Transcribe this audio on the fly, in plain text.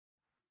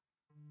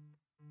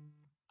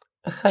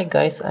Hi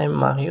guys, I'm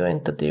Mario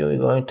and today we're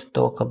going to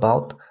talk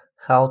about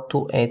how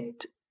to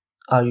add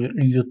a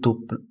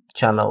YouTube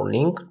channel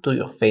link to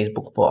your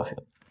Facebook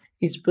profile.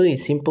 It's pretty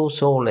simple,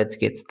 so let's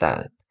get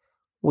started.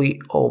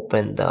 We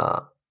open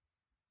the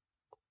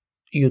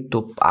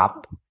YouTube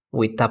app,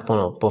 we tap on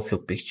our profile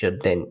picture,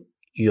 then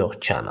your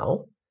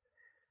channel,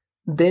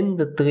 then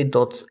the three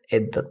dots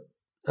at the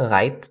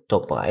right,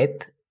 top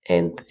right,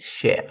 and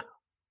share,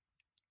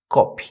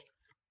 copy.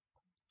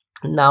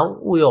 Now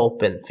we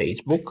open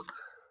Facebook.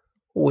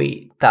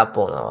 We tap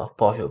on our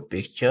profile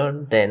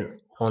picture, then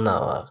on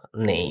our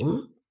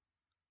name.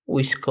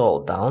 We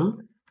scroll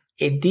down,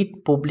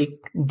 edit public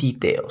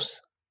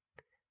details.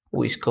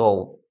 We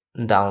scroll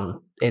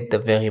down at the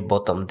very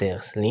bottom,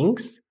 there's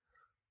links.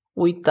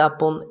 We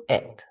tap on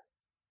add.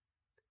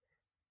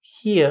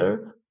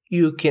 Here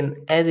you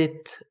can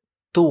edit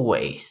two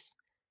ways.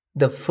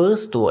 The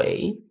first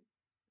way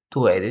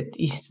to edit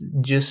is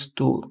just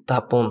to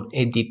tap on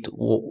edit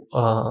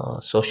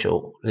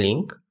social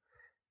link,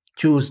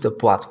 choose the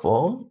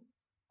platform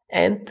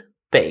and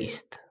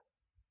paste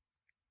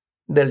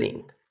the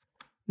link.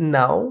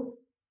 Now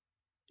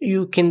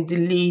you can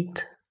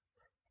delete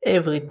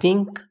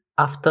everything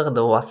after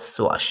the last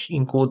slash,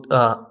 include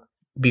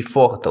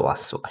before the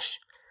last slash.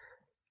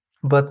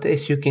 But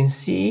as you can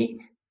see,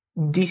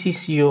 this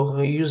is your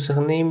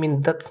username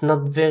and that's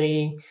not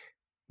very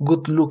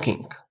good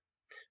looking.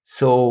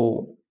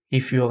 So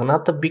if you're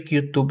not a big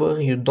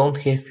YouTuber, you don't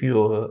have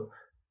your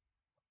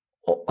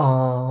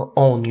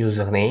own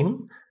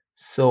username.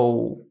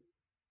 So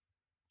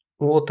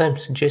what I'm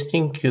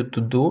suggesting you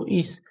to do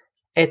is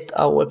add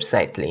a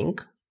website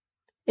link,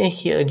 and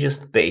here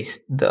just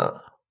paste the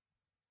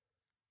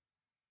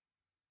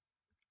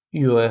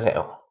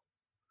URL.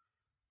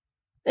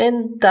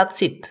 And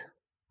that's it.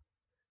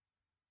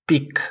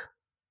 Pick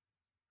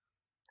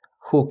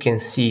who can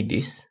see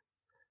this,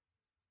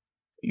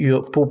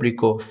 your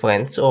public or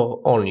friends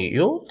or only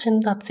you,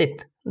 and that's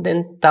it.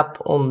 Then tap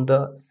on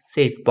the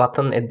save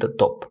button at the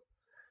top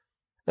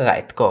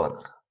right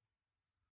corner.